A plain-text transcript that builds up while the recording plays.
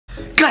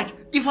Guys,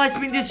 if I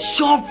spin this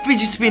sharp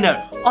fidget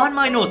spinner on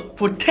my nose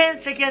for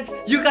 10 seconds,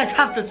 you guys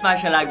have to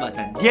smash a like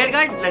button. Yeah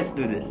guys, let's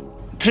do this.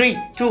 3,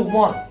 2,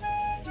 1.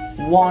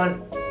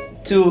 1,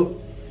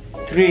 2,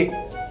 3,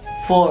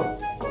 4,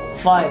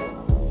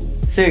 5,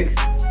 6,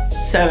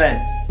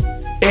 7,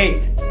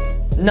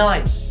 8,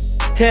 9,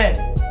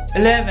 10,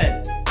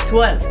 11,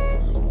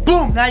 12.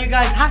 Boom! Now you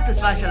guys have to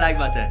smash a like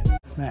button.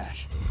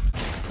 Smash.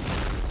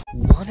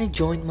 Wanna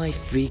join my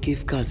free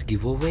gift cards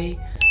giveaway?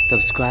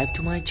 Subscribe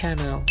to my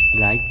channel,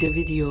 like the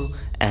video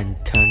and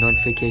turn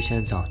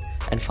notifications on.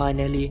 And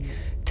finally,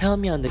 tell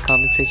me on the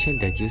comment section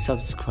that you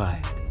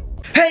subscribed.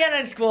 Hey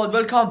Alesa squad,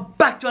 welcome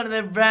back to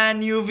another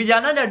brand new video,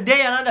 another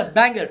day, another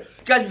banger.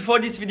 Guys, before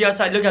this video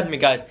aside, look at me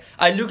guys.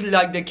 I look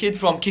like the kid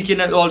from Kicking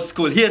It Old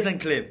School. Here's a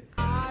clip.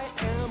 I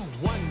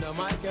am Wonder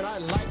Mike and I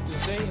like to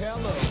say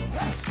hello.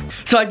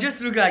 So I just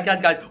look like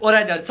that guys.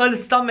 Alright guys, so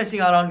let's stop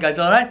messing around guys,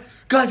 alright?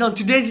 Guys, on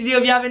today's video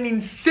we have an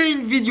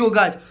insane video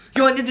guys.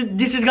 Yo,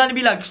 this is gonna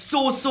be like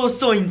so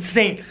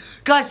insane.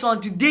 Guys, so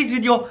on today's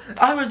video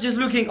I was just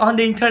looking on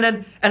the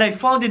internet and I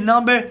found a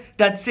number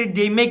that said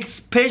they make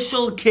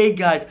special cake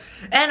guys.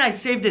 And I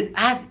saved it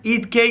as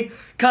Eat Cake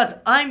cause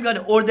I'm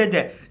gonna order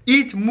the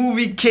Eat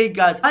Movie cake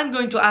guys. I'm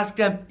going to ask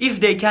them if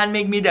they can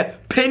make me the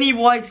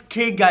Pennywise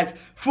cake guys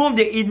from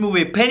the Eat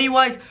Movie.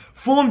 Pennywise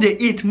from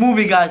the Eat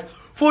Movie guys.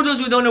 For those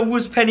who don't know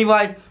who's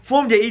Pennywise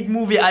from the It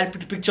movie, I'll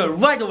put a picture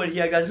right over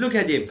here guys. Look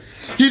at him.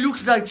 He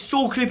looks like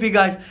so creepy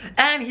guys.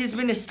 And he's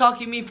been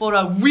stalking me for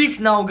a week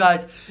now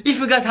guys. If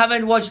you guys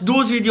haven't watched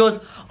those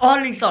videos, all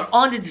links are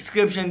on the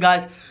description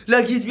guys.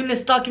 Like he's been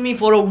stalking me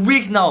for a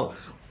week now.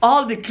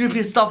 All the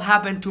creepy stuff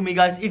happened to me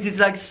guys. It is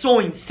like so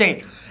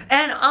insane.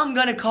 And I'm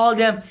gonna call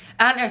them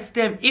and ask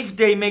them if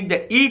they make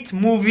the Eat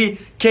Movie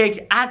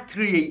cake at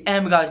 3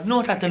 AM guys.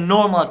 Not at the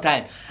normal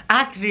time.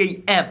 At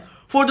 3 AM.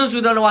 For those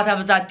who don't know what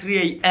happens at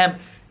 3 AM,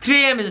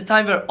 3 AM is the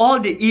time where all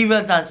the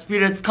evils and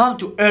spirits come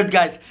to earth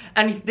guys.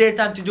 And it's their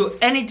time to do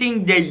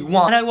anything they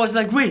want. And I was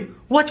like, wait,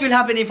 what will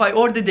happen if I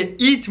order the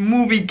Eat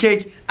Movie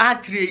cake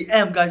at 3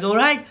 AM guys,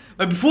 alright?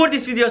 But before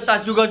this video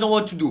starts, you guys know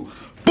what to do.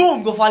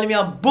 Boom, go follow me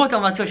on both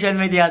of my social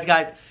medias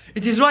guys.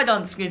 It is right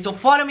on the screen, so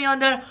follow me on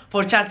there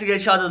for a chance to get a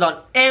shout out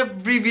on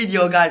every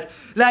video guys.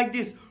 Like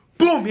this,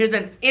 boom, here's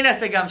an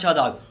Instagram shout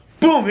out.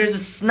 Boom, here's a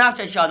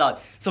Snapchat shout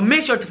out. So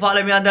make sure to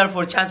follow me on there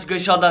for a chance to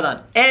get a shout out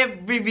on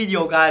every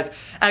video guys.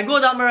 And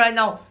go down there right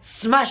now,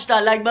 smash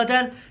that like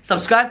button,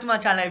 subscribe to my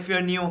channel if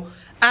you're new,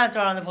 and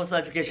turn on the post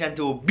notification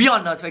to be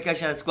on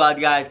notification squad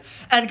guys.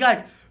 And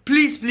guys,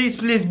 please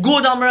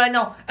go down there right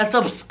now and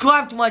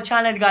subscribe to my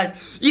channel guys.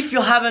 If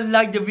you haven't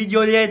liked the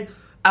video yet,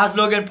 as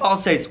Logan Paul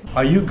says,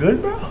 Are you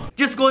good, bro?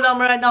 just go down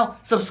right now,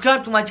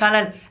 subscribe to my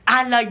channel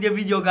and like the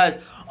video guys.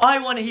 I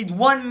want to hit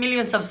 1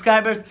 million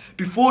subscribers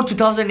before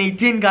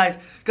 2018 guys,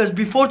 because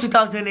before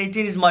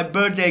 2018 is my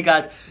birthday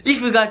guys.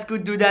 If you guys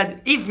could do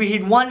that, if we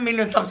hit 1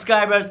 million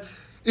subscribers,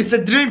 it's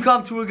a dream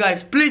come true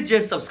guys. Please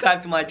just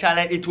subscribe to my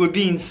channel, it will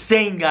be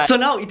insane guys. So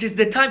now it is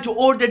the time to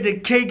order the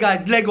cake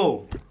guys.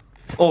 Lego.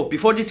 Oh,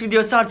 before this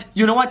video starts,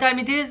 you know what time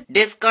it is?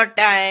 Disco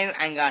time.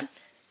 Hang on.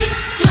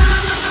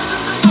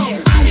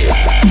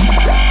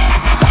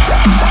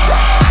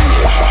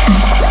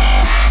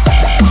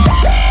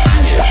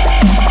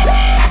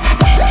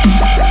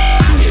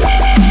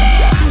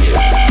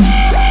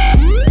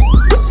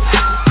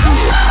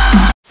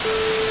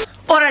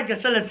 Alright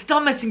guys, so let's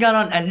stop messing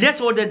around and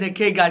let's order the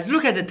cake guys.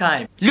 Look at the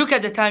time. Look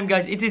at the time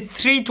guys. It is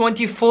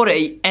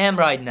 3:24 AM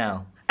right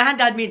now. And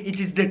that means it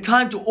is the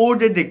time to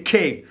order the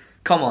cake.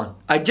 Come on.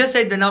 I just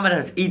said the number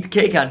has Eat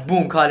Cake and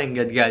boom, calling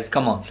it guys.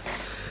 Come on.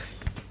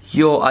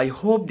 Yo, I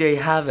hope they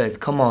have it.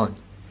 Come on.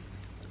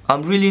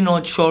 I'm really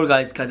not sure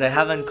guys because I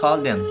haven't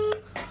called them.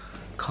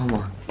 Come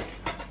on.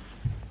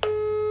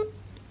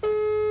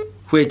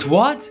 Wait,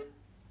 what?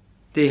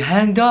 They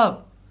hanged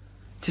up.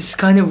 This is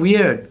kind of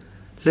weird.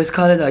 Let's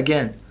call it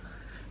again.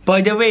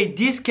 By the way,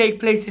 this cake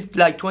place is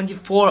like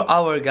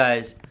 24-hour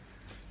guys.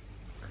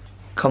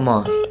 Come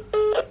on.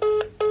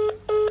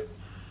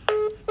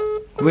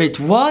 Wait,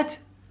 what?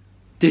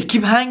 They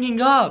keep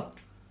hanging up.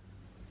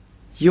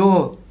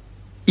 Yo,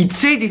 it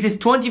said it is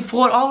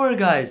 24-hour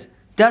guys.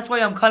 That's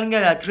why I'm calling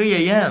it at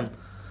 3 AM.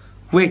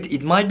 Wait,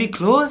 it might be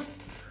closed?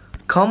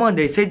 Come on,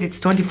 they said it's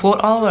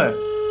 24-hour.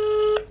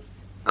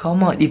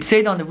 Come on, it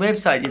said on the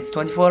website it's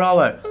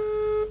 24-hour.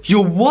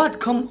 Yo, what?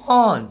 Come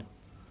on.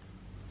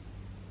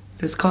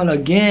 Let's call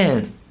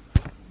again.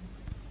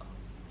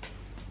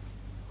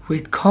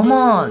 Wait, come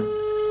on.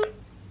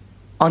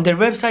 On their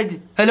website.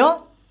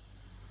 Hello?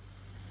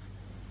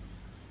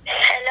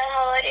 Hello,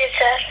 how are you,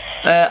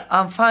 sir?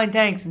 I'm fine,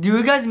 thanks. Do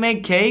you guys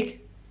make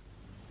cake?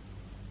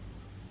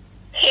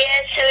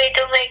 Yes, we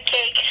do make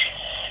cakes.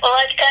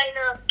 What kind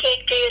of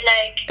cake do you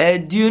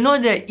like? Do you know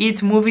the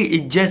It movie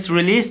it just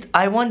released?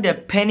 I want the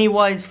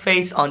Pennywise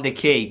face on the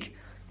cake.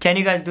 Can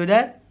you guys do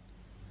that?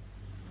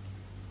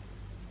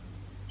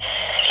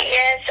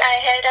 Yes, I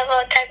heard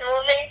about that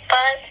movie,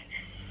 but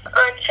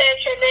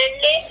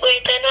unfortunately, we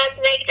do not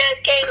make that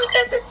cake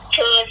because it's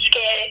too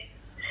scary.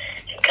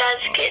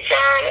 Because kids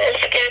are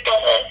scared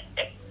of it.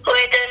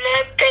 We do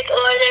not take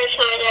orders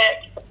for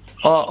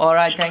Oh,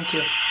 alright, thank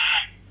you.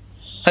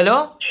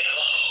 Hello?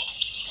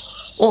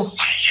 Oh.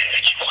 I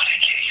said you want a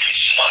cake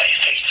with my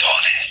face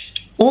on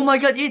it. Oh my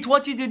god, Eat,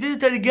 what did you do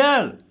to the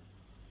girl? Let's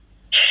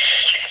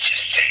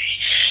just say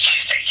she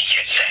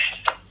gets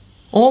that.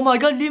 Oh my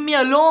god, leave me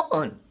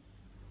alone.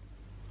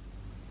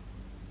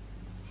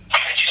 I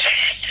just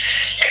said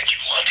that you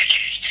want a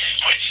cake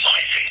with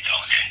my face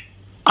on it.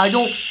 I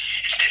don't... If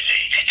the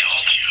lady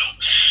told you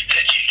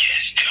that you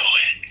can't do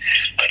it,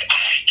 but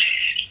I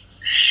can,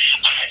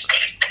 I'm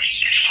gonna bring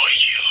it for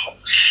you.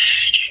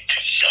 You do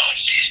not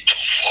need to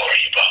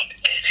worry about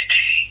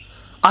anything.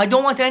 I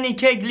don't want any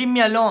cake, leave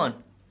me alone.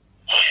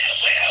 Well,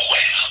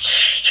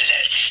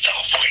 let's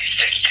stop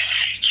wasting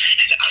time,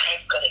 and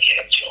I'm gonna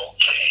get your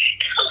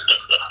cake.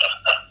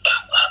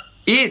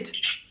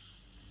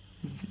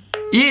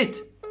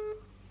 Eat.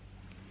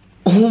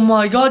 Oh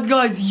my god,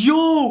 guys,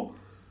 yo.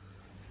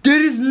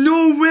 There is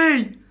no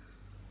way.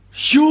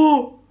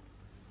 Yo.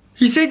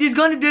 He said he's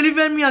gonna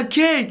deliver me a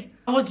cake.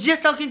 I was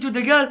just talking to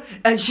the girl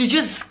and she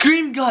just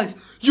screamed, guys.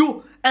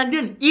 Yo. And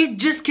then Eat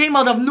just came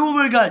out of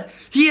nowhere, guys.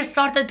 He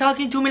started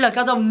talking to me like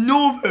out of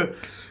nowhere.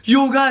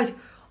 Yo, guys,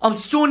 I'm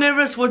so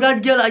nervous for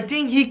that girl. I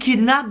think he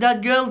kidnapped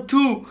that girl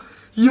too.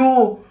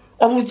 Yo,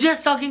 I was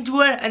just talking to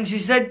her and she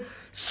said,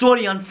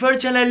 sorry,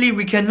 unfortunately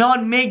we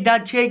cannot make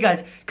that cake,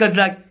 guys, because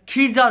like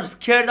kids are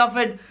scared of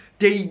it.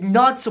 They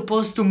not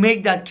supposed to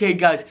make that cake,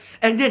 guys.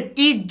 And then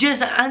Eat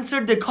just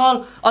answered the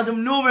call out of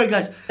nowhere,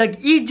 guys. Like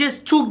Eat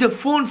just took the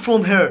phone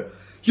from her.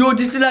 Yo,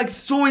 this is like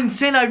so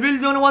insane. I really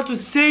don't know what to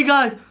say,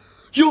 guys.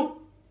 Yo,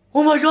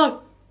 oh my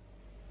god,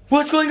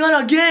 what's going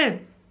on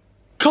again?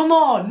 Come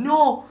on,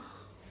 no.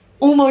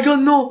 Oh my god,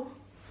 no.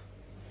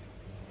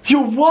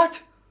 Yo, what?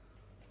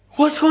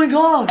 What's going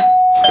on?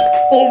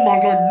 Oh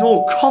my god,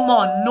 no, come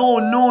on,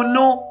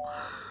 no.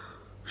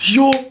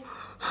 Yo,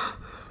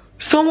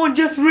 someone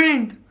just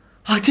ringed.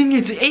 I think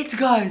it's It,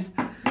 guys.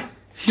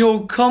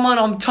 Yo, come on,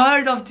 I'm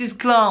tired of this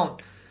clown.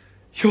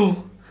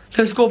 Yo,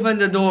 let's go open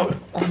the door.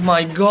 Oh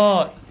my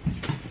god.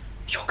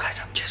 Yo,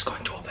 guys, I'm just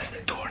going to open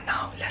the door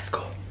now. Let's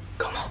go.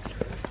 Come on.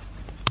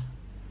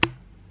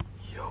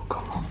 Yo,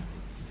 come on.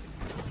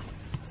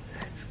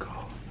 Let's go.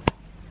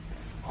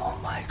 Oh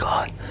my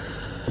god.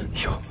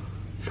 Yo,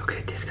 look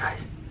at this,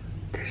 guys.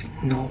 There's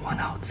no one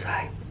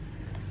outside.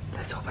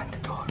 Let's open the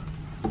door.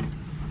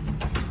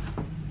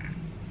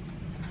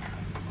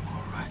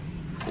 Alright.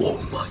 Oh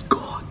my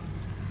god.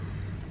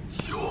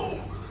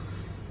 Yo,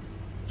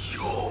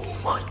 oh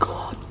my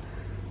god.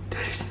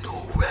 There is no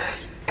way.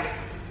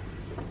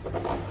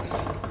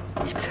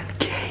 It's a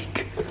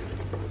cake.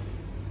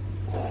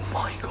 Oh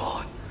my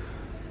god.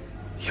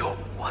 Yo,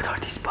 what are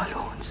these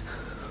balloons?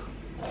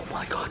 Oh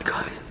my god,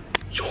 guys.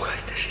 Yo,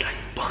 guys, there's like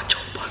a bunch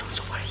of balloons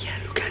over here.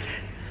 Look at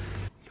it.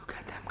 Look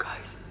at them,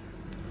 guys.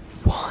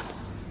 1,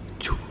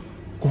 2.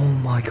 Oh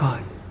my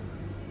god.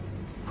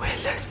 Wait,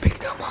 let's pick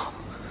them up.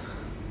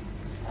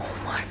 Oh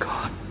my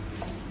god.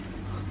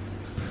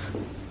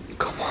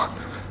 Come on.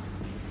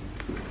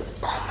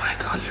 Oh my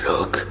god,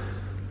 look.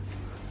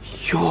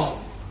 Yo.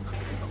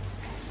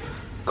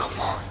 Come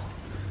on.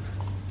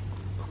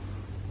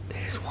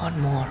 There is one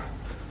more.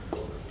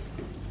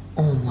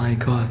 Oh my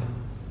god.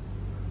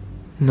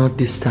 Not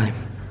this time.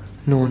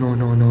 No.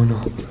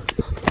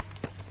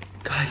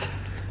 Guys,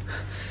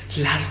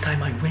 last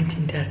time I went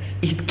in there,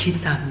 it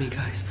kidnapped me,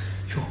 guys.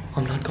 Yo,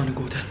 I'm not gonna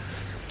go there.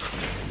 Oh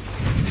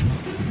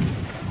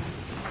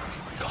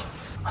my god.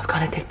 I'm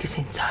gonna take this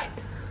inside.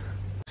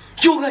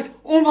 Yo, guys,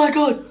 oh my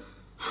god.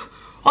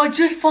 I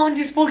just found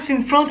this box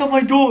in front of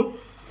my door.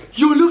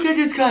 Yo, look at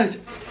this, guys.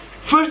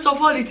 First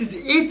of all, it is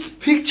It's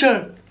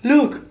picture.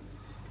 Look.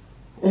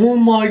 Oh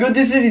my god,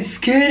 this is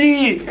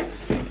scary.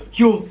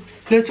 Yo,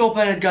 let's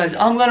open it, guys.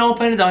 I'm gonna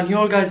open it on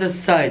your guys'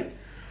 side.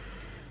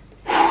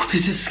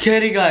 This is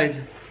scary, guys.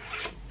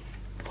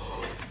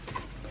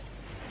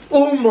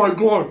 Oh my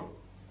god.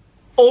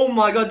 Oh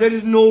my god, there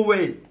is no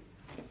way.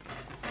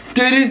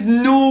 There is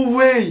no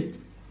way.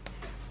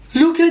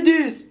 Look at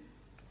this.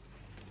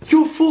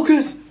 Yo,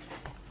 focus.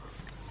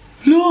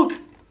 Look.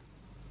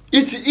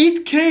 It's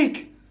It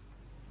cake.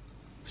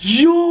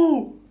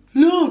 Yo,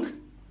 look.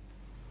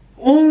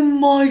 Oh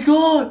my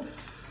god.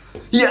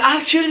 He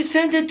actually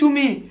sent it to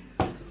me.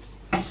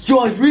 Yo,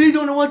 I really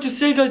don't know what to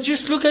say, guys.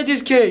 Just look at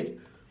this cake.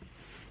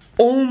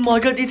 Oh my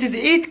god, it is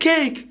It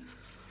cake.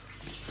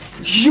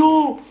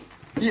 Yo,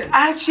 he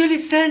actually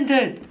sent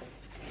it.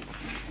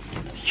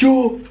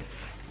 Yo,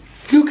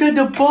 look at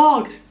the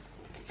box.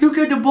 Look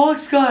at the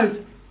box,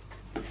 guys.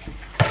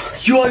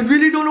 Yo, I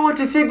really don't know what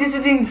to say. This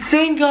is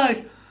insane,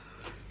 guys.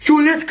 Yo,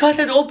 let's cut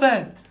it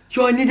open.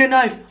 Yo, I need a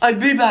knife. I'll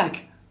be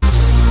back.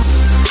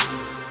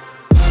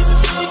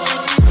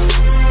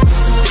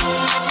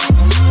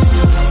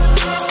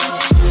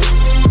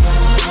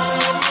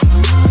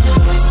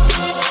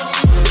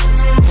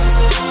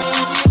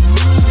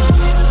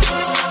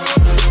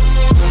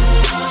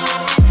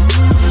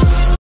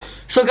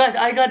 So guys,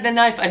 I got the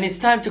knife and it's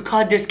time to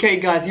cut this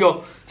cake, guys.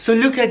 Yo, so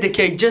look at the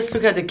cake. Just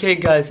look at the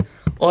cake, guys.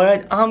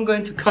 Alright, I'm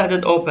going to cut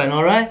it open,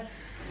 alright?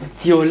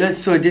 Yo, let's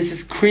do it. This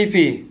is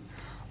creepy.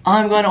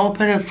 I'm gonna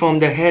open it from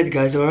the head,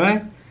 guys,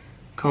 alright?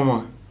 Come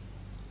on.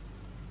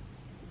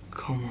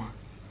 Come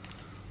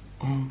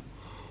on.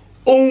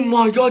 Oh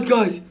my god,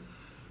 guys.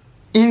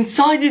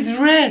 Inside is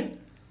red.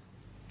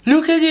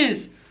 Look at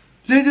this.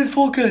 Let it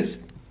focus.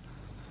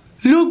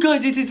 Look,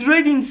 guys, it is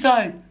red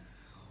inside.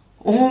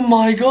 Oh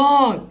my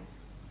god.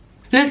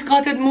 Let's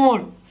cut it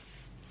more.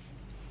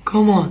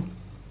 Come on.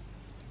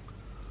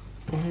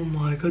 Oh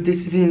my god,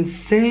 this is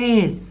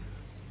insane.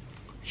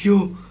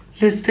 Yo,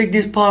 let's take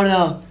this part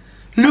out.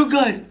 Look,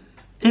 guys,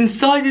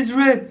 inside is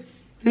red.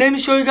 Let me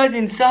show you guys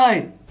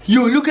inside.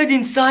 Yo, look at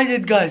inside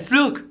it, guys.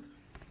 Look.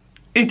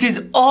 It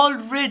is all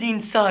red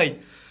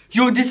inside.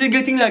 Yo, this is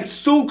getting like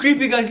so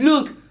creepy, guys.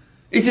 Look.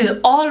 It is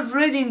all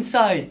red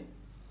inside.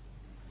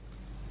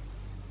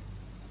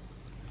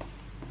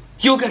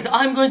 Yo, guys,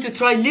 I'm going to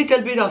try a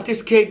little bit of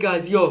this cake,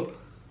 guys. Yo.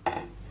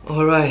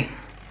 Alright.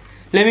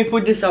 Let me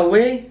put this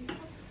away.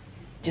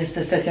 Just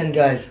a second,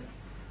 guys.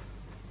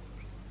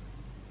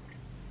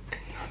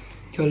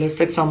 Yo, let's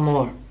take some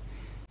more.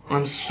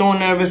 I'm so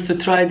nervous to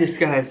try this,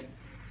 guys.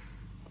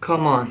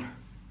 Come on.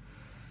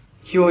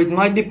 Yo, it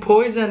might be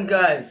poison,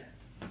 guys.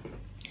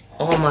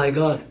 Oh my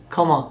god.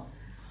 Come on.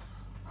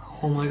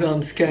 Oh my god,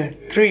 I'm scared.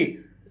 3,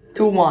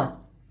 2, 1.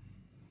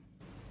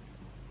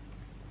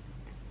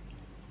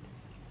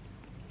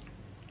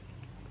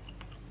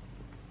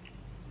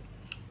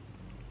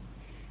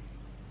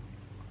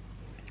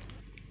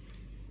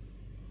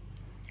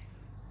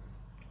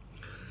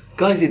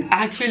 Guys, it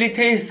actually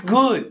tastes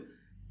good.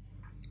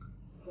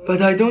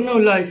 But I don't know,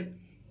 like,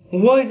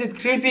 why is it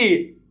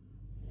creepy?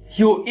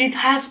 Yo, it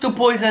has to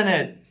poison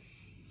it.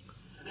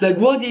 Like,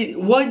 why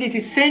did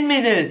he send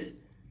me this?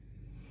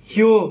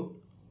 Yo.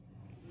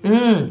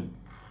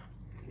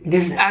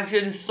 This is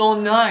actually so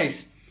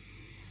nice.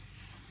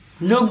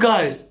 Look,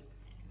 guys.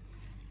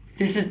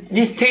 This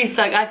tastes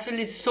like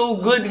actually so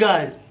good,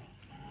 guys.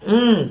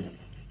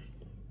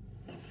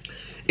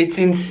 It's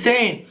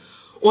insane.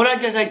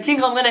 Alright, guys, I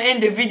think I'm gonna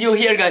end the video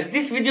here, guys.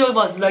 This video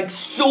was like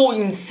so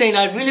insane.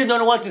 I really don't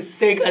know what to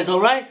say, guys,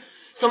 alright?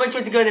 So make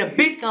sure to give it a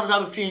big thumbs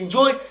up if you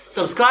enjoyed.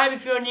 Subscribe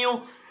if you're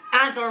new.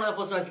 And turn on the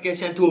post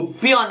notification to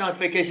be on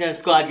notification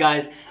squad,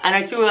 guys. And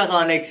I see you guys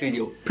on the next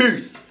video.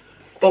 Peace.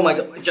 Oh my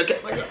god, my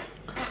jacket, my god.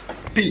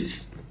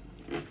 Peace.